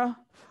camera.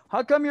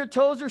 How come your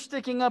toes are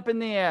sticking up in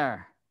the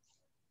air?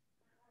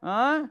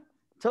 Huh?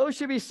 Toes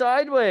should be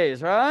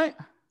sideways, right?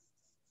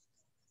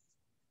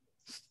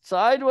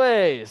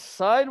 Sideways.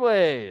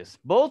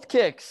 Both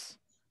kicks.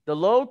 The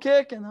low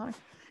kick and the high.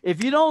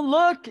 If you don't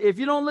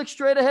look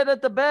straight ahead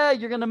at the bag,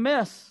 you're gonna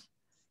miss.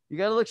 You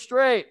gotta look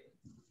straight.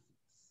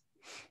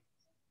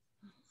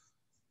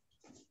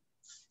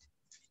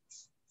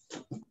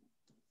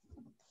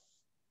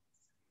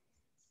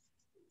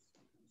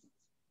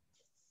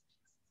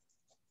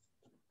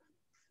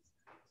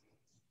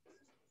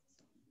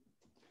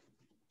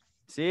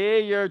 See,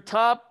 your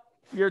top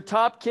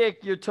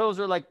kick, your toes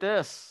are like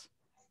this.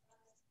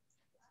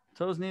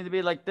 Toes need to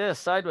be like this,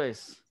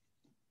 sideways.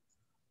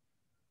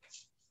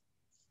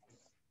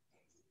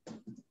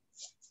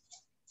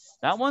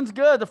 That one's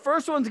good. The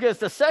first one's good. It's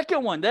the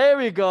second one. There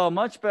we go.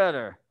 Much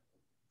better.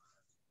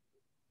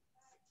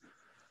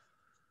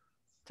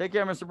 Take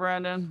care, Mr.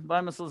 Brandon.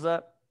 Bye, Miss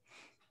Lizette.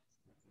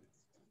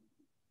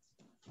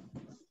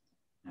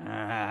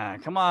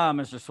 Come on,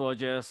 Mr.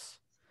 Swojis.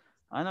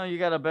 I know you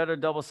got a better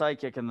double side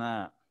kick than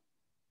that.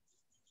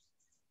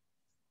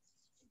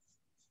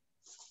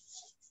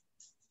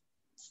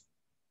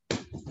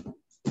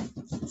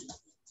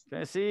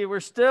 Okay, see, we're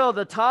still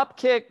the top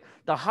kick,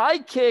 the high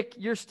kick,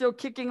 you're still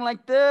kicking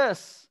like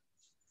this.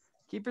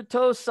 Keep your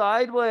toes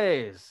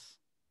sideways.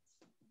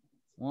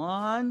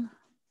 One.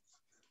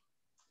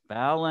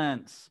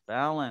 Balance,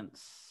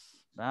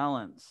 balance,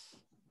 balance.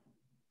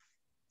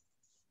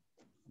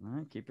 All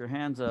right, keep your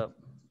hands up.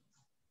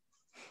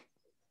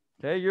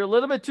 Okay, you're a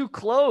little bit too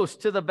close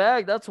to the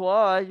bag. That's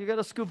why you got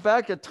to scoop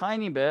back a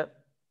tiny bit.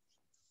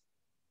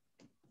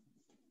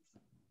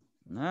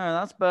 All right,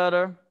 that's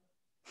better.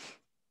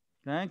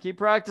 Okay, keep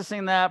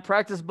practicing that.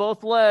 Practice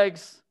both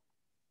legs.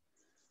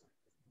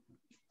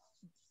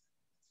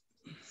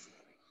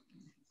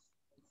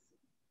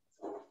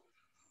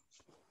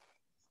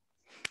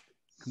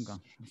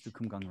 Kumgang. Let's do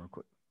Kumgang real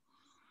quick.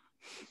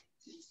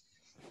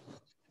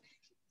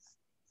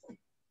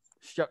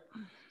 Shut.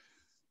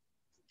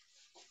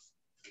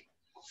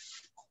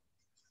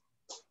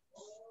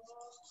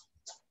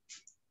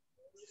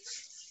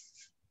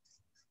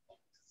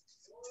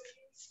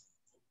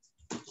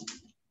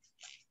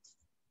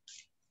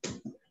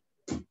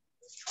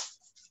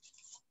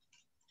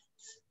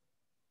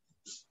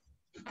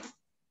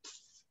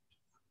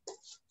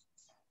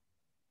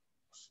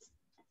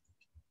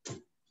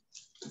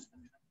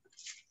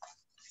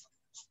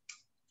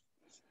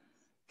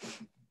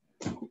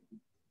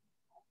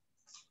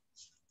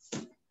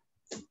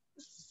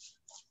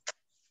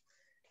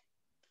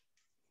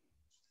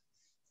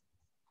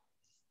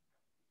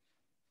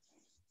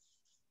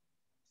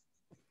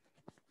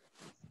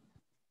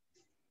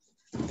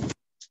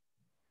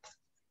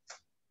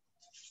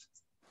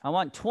 I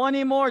want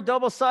 20 more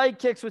double side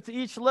kicks with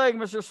each leg,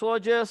 Mr.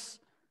 Swojis.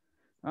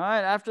 All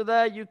right, after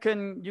that, you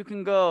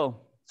can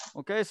go.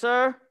 Okay,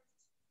 sir?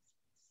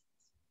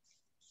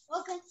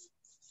 Okay.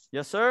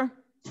 Yes, sir?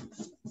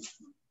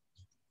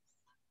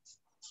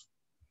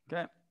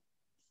 Okay.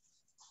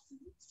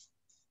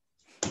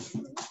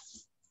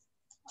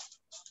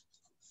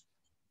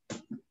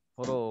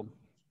 Photo.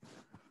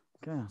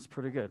 Okay, that's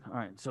pretty good. All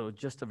right, so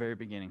just the very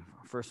beginning,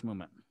 first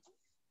movement.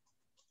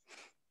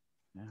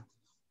 Yeah.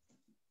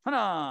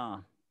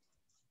 Hana.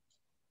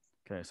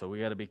 Okay, so we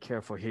got to be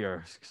careful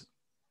here.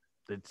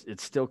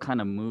 It's still kind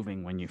of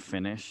moving when you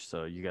finish,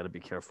 so you got to be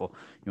careful.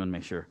 You want to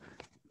make sure,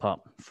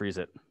 pop, freeze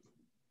it.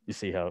 You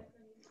see how,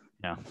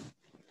 yeah.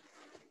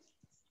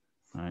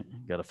 All right, you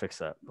got to fix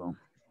that. Boom.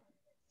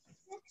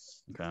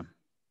 Okay.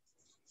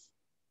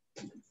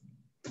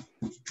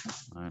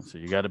 All right, so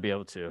you got to be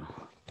able to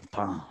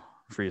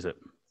freeze it,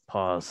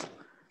 pause,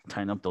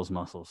 tighten up those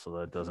muscles so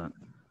that it doesn't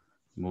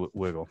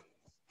wiggle.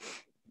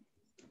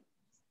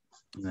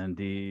 And then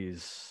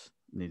these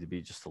need to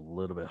be just a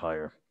little bit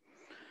higher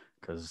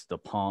because the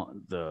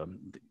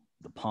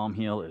palm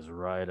heel is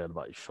right at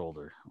about your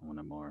shoulder. I want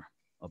it more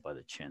up by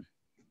the chin.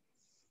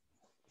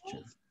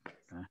 Okay.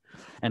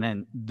 And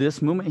then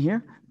this movement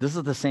here, this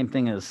is the same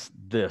thing as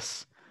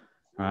this,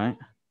 right?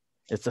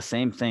 It's the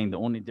same thing. The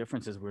only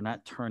difference is we're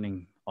not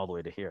turning all the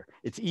way to here.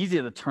 It's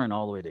easier to turn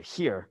all the way to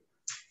here.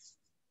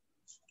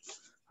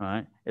 All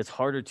right. It's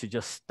harder to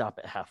just stop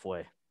it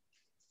halfway.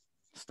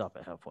 Stop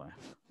it halfway.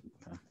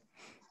 Okay.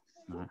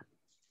 All right.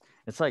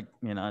 It's like,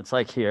 it's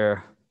like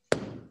here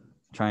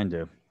trying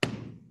to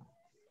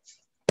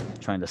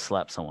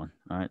slap someone.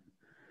 All right.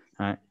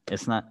 All right.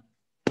 It's not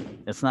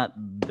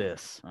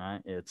this. All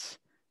right.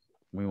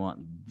 We want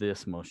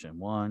this motion.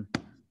 1,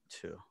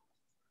 2,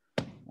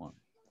 1.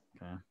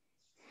 Okay.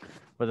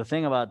 But the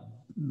thing about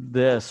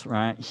this,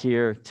 right,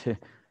 here to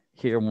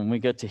here, when we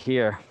get to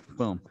here,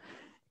 boom,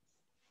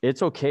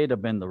 it's okay to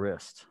bend the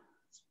wrist.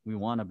 We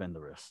want to bend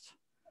the wrist,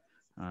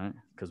 all right,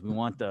 because we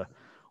want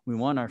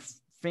our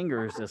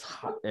fingers as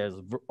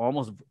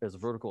almost as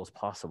vertical as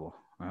possible.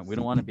 All right, we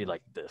don't want to be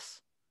like this.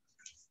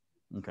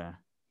 Okay,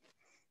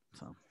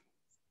 so.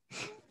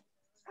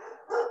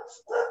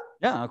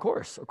 Yeah, of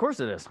course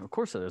it is.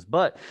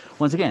 But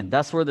once again,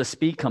 that's where the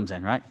speed comes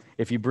in, right?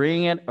 If you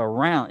bring it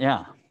around,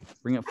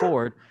 bring it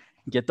forward,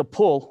 get the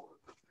pull,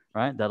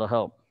 right? That'll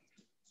help.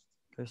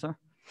 Okay, sir.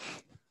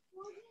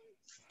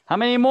 How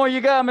many more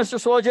you got, Mr.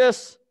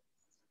 Swojis?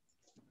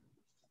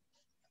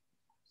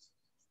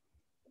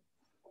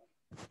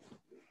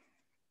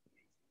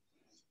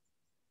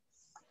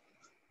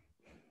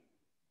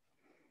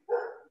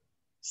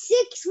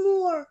 Six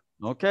more.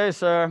 Okay,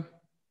 sir.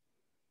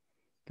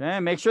 Okay,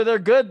 make sure they're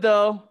good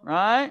though,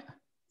 right?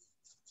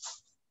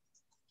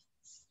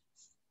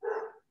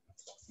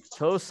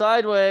 Toe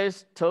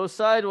sideways, toe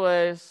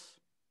sideways.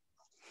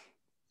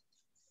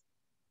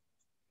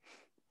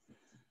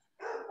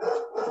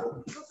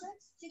 Okay,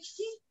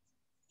 16,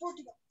 4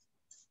 to go.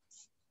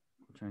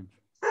 Change.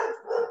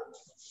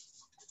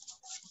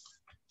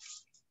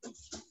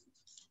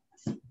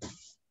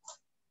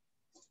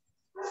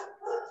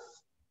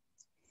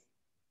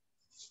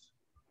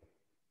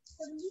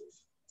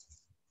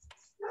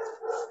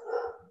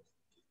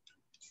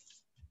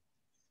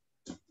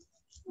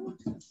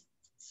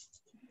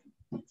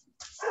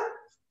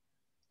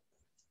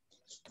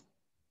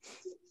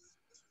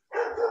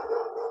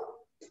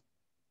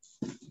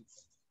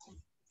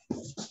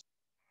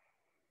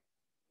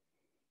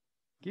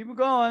 Keep it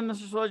going,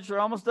 Mr. Switch. You're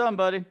almost done,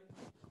 buddy.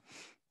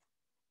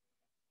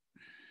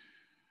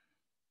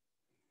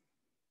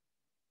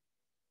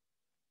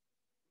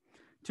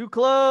 Too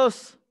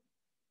close.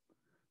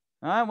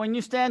 All right, when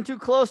you stand too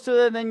close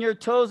to it, then your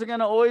toes are going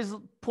to always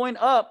point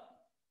up.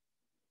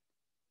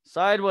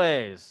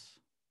 Sideways.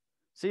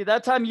 See,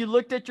 that time you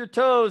looked at your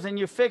toes and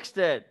you fixed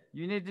it.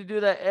 You need to do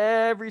that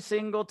every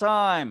single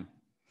time.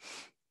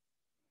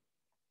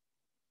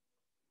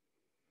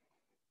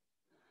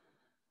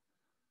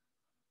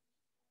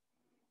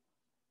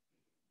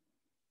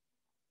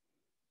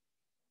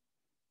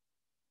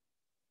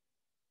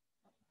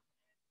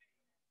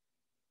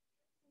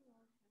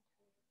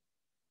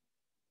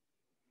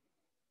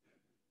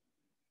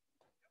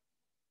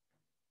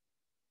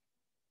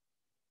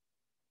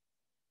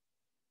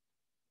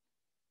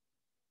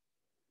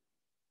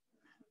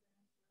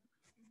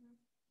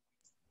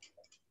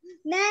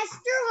 Master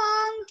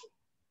Hong,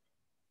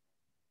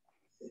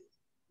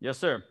 Yes,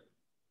 sir.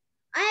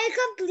 I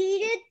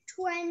completed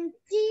 20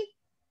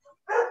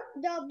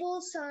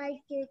 double side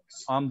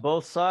kicks. On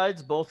both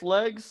sides, both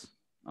legs?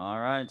 All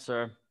right,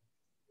 sir.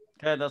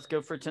 Okay, that's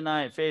good for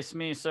tonight. Face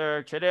me,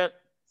 sir. Chidit.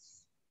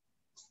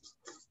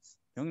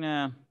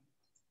 Youngna.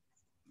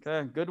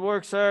 Okay, good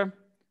work, sir.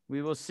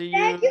 We will see you.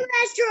 Thank you,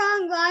 Master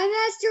Hong.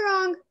 Bye, Master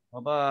Hong.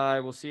 Bye-bye.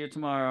 We'll see you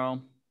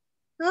tomorrow.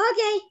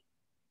 Okay.